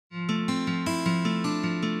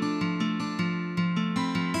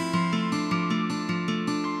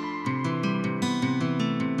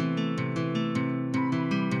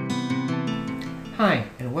Hi,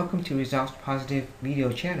 and welcome to Results Positive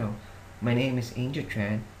video channel. My name is Angel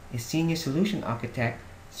Tran, a senior solution architect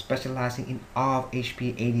specializing in all of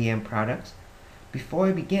HP ADM products. Before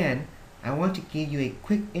I begin, I want to give you a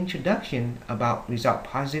quick introduction about Result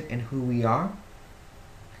Positive and who we are.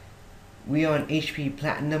 We are an HP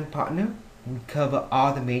Platinum partner. We cover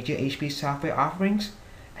all the major HP software offerings,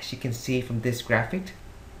 as you can see from this graphic.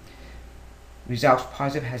 Results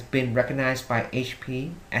Positive has been recognized by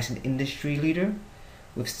HP as an industry leader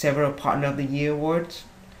with several Partner of the Year awards.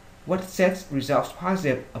 What sets Results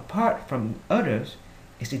Positive apart from others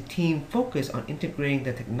is the team focus on integrating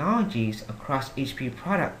the technologies across HP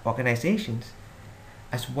product organizations,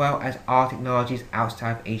 as well as all technologies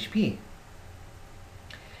outside of HP.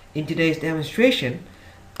 In today's demonstration,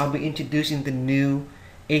 I'll be introducing the new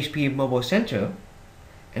HP Mobile Center,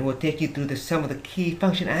 and will take you through some of the key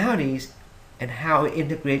functionalities and how it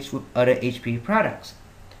integrates with other HP products.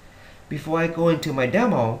 Before I go into my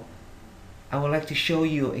demo, I would like to show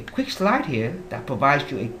you a quick slide here that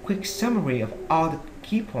provides you a quick summary of all the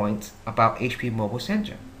key points about HP Mobile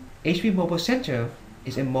Center. HP Mobile Center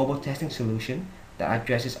is a mobile testing solution that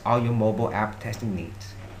addresses all your mobile app testing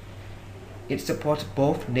needs. It supports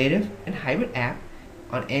both native and hybrid app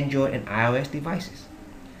on Android and iOS devices,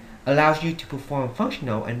 allows you to perform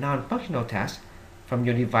functional and non-functional tasks from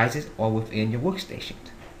your devices or within your workstations.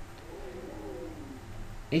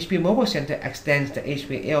 HP Mobile Center extends the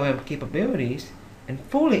HP ALM capabilities and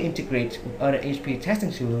fully integrates with other HP testing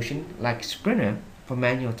solutions like Sprinter for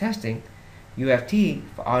manual testing, UFT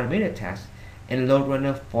for automated tests, and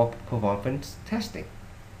LoadRunner for performance testing.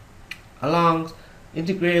 Along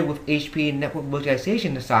integrated with HP network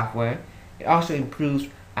virtualization software, it also improves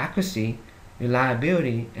accuracy,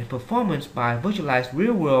 reliability, and performance by virtualizing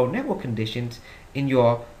real-world network conditions in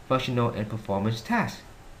your functional and performance tasks.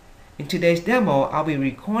 In today's demo, I'll be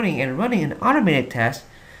recording and running an automated test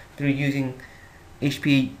through using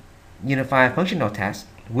HP Unified Functional Test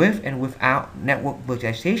with and without network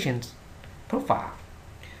virtualization's profile,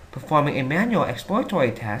 performing a manual exploratory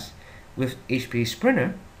test with HP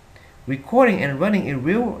Sprinter, recording and running a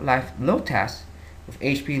real-life load test with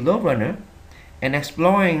HP LoadRunner, and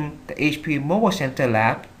exploring the HP Mobile Center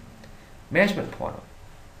Lab management portal.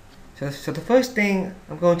 So the first thing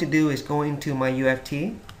I'm going to do is go into my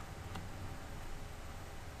UFT,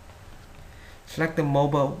 select the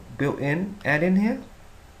mobile built-in add-in here,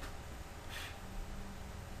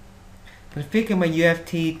 configure my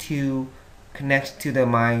UFT to connect to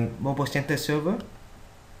my Mobile Center server.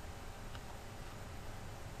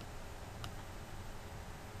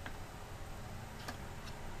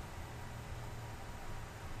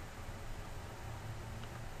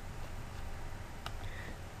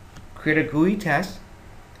 Create a GUI test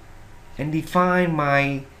and define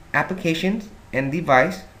my applications and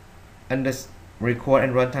device under record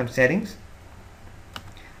and runtime settings.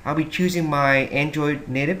 I'll be choosing my Android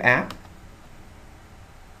native app.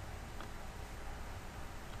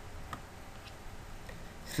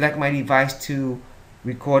 Select my device to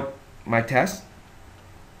record my test.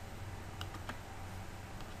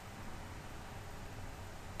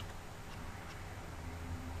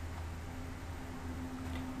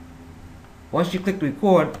 Once you click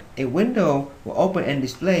record, a window will open and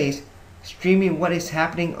displays streaming what is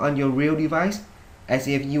happening on your real device as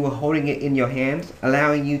if you were holding it in your hands,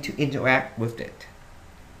 allowing you to interact with it.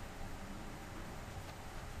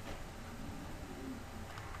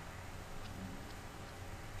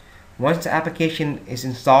 Once the application is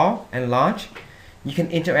installed and launched, you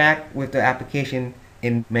can interact with the application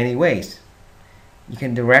in many ways. You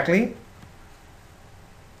can directly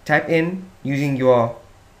type in using your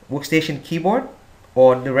workstation keyboard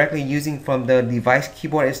or directly using from the device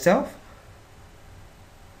keyboard itself.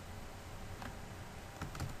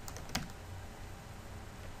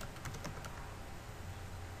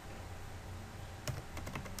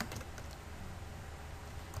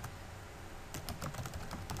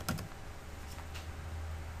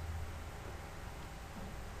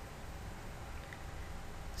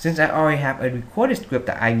 Since I already have a recorded script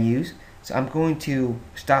that I use, so I'm going to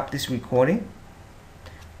stop this recording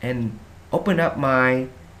and open up my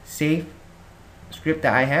save script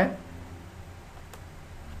that I had.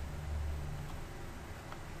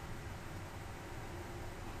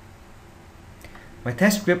 My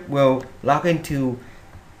test script will log into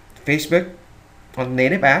Facebook on the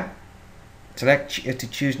native app, select to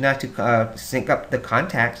choose not to sync up the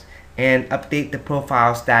contacts, and update the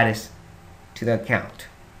profile status to the account.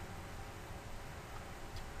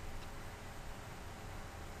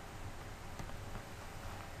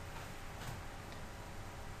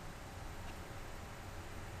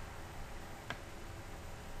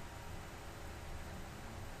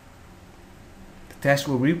 test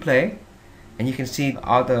will replay, and you can see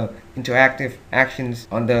all the interactive actions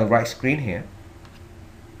on the right screen here.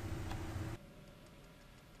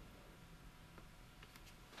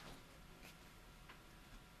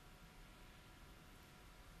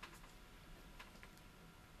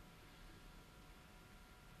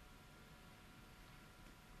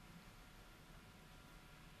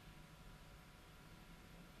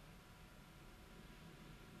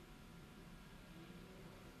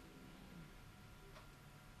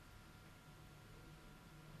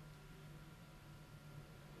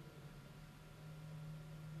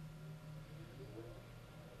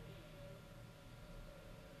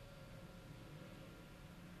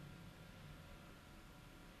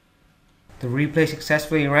 The replay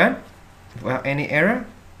successfully ran without any error.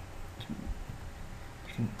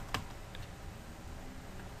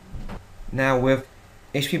 Now with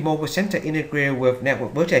HP Mobile Center integrated with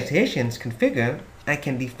network virtualizations configured, I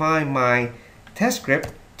can define my test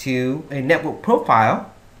script to a network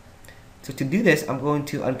profile. So to do this, I'm going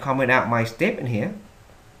to uncomment out my statement here.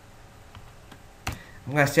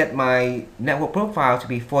 I'm going to set my network profile to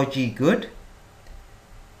be 4G good.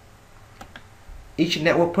 Each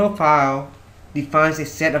network profile defines a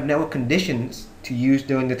set of network conditions to use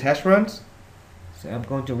during the test runs. So I'm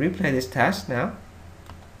going to replay this test now.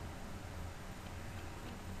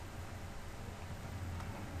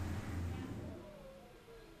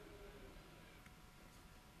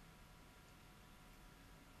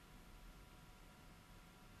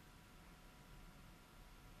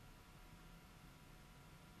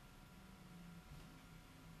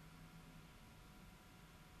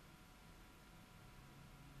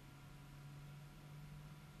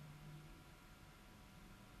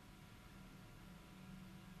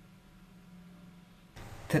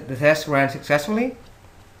 The test ran successfully,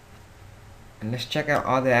 and let's check out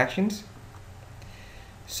all the actions.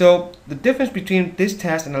 So the difference between this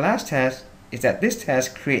test and the last test is that this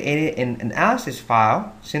test created an analysis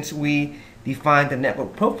file. Since we defined the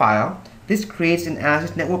network profile, this creates an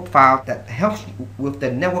analysis network file that helps you with the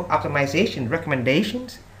network optimization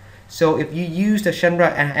recommendations. So if you use the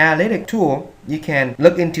Shendra Analytic tool, you can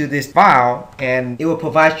look into this file and it will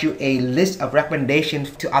provide you a list of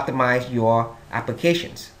recommendations to optimize your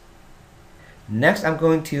applications. Next, I'm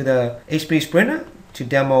going to the HP Sprinter to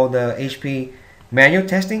demo the HP manual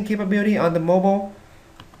testing capability on the mobile.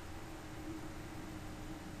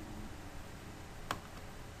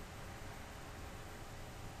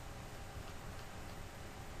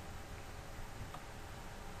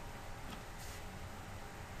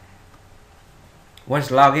 Once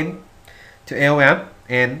logged in to AOM,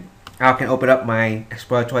 and I can open up my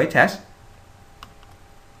exploratory test.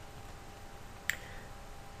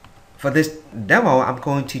 For this demo, I'm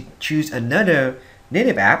going to choose another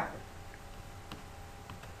native app.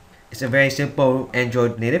 It's a very simple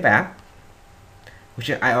Android native app, which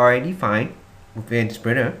I already defined within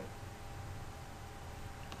Sprinter.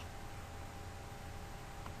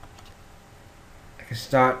 I can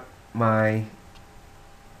start my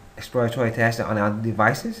exploratory test on other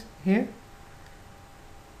devices here,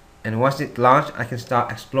 and once it's launched, I can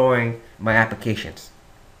start exploring my applications.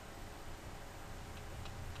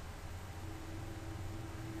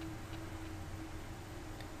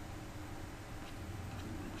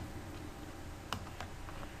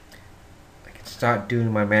 I can start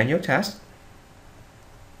doing my manual test.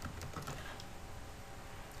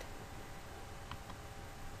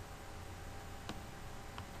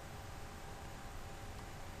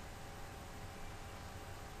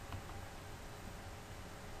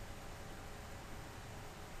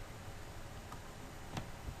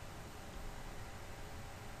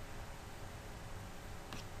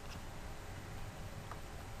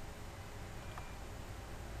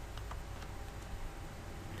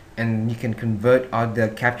 And you can convert all the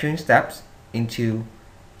capturing steps into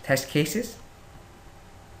test cases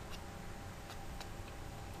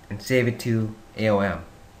and save it to AOM.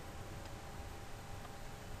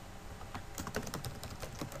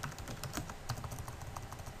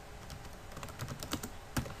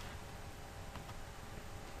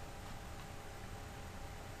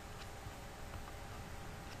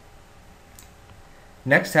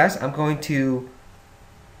 Next test, I'm going to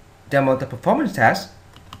demo the performance test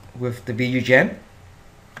with the VUGen.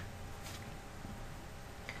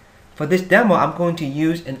 For this demo, I'm going to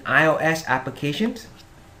use an iOS application,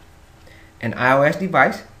 an iOS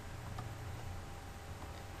device.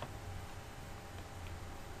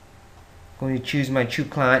 I'm going to choose my True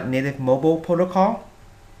Client Native Mobile protocol.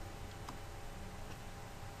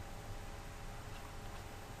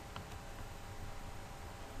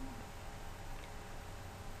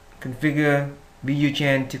 Configure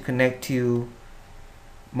VUGen to connect to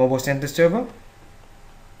mobile center server,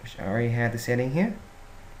 which I already had the setting here.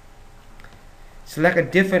 Select a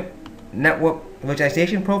different network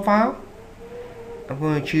virtualization profile. I'm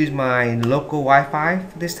going to choose my local Wi-Fi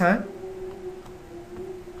this time.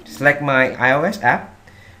 Select my iOS app.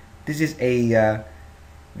 This is a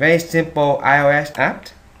very simple iOS app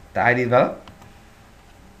that I developed.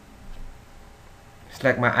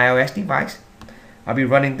 Select my iOS device. I'll be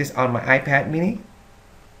running this on my iPad mini.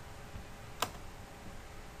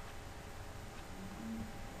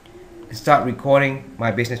 And start recording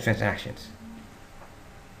my business transactions.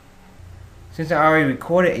 Since I already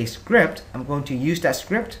recorded a script, I'm going to use that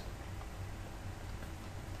script.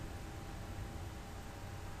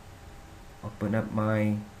 Open up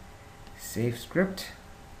my save script.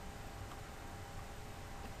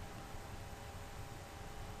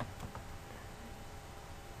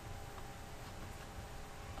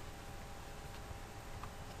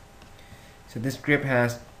 So this script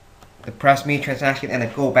has the press me transaction and a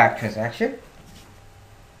go back transaction.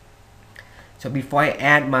 So before I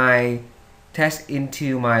add my test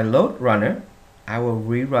into my load runner, I will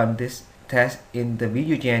rerun this test in the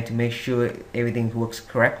VideoGen to make sure everything works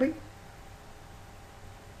correctly.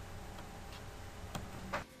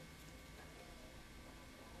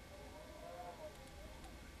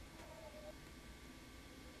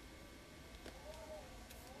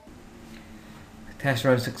 The test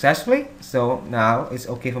runs successfully, so now it's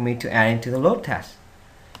okay for me to add into the load test.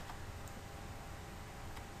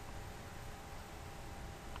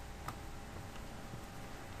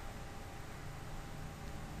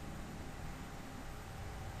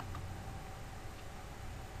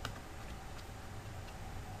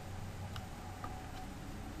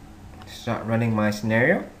 Start running my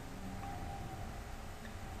scenario.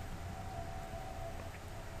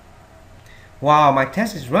 While my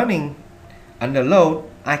test is running under load,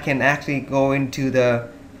 I can actually go into the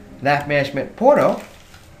lab management portal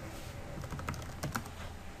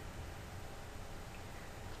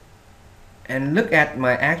and look at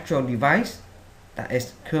my actual device that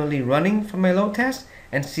is currently running for my load test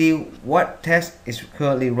and see what test is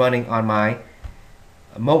currently running on my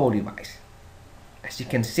mobile device. As you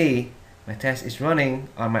can see, my test is running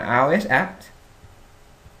on my iOS app.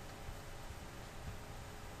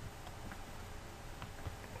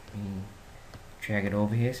 Let me drag it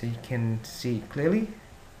over here so you can see it clearly.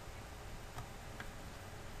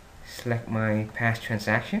 Select my past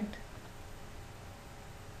transaction.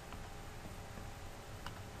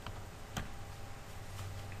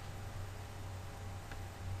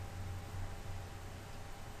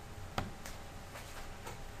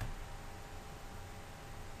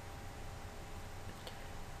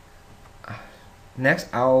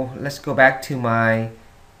 Next, let's go back to my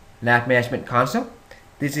lab management console.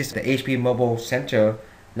 This is the HP Mobile Center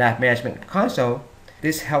lab management console.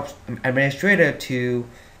 This helps administrator to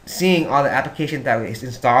seeing all the applications that is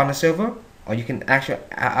installed on the server, or you can actually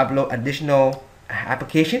upload additional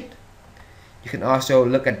application. You can also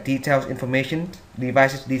look at details information,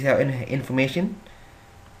 devices detail information,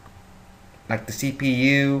 like the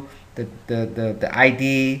CPU, the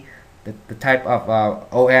ID, the type of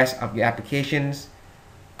OS of your applications.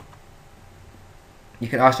 You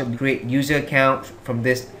can also create user accounts from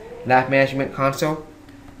this lab management console.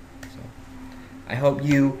 So, I hope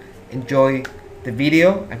you enjoy the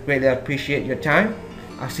video. I greatly appreciate your time.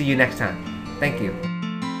 I'll see you next time. Thank you.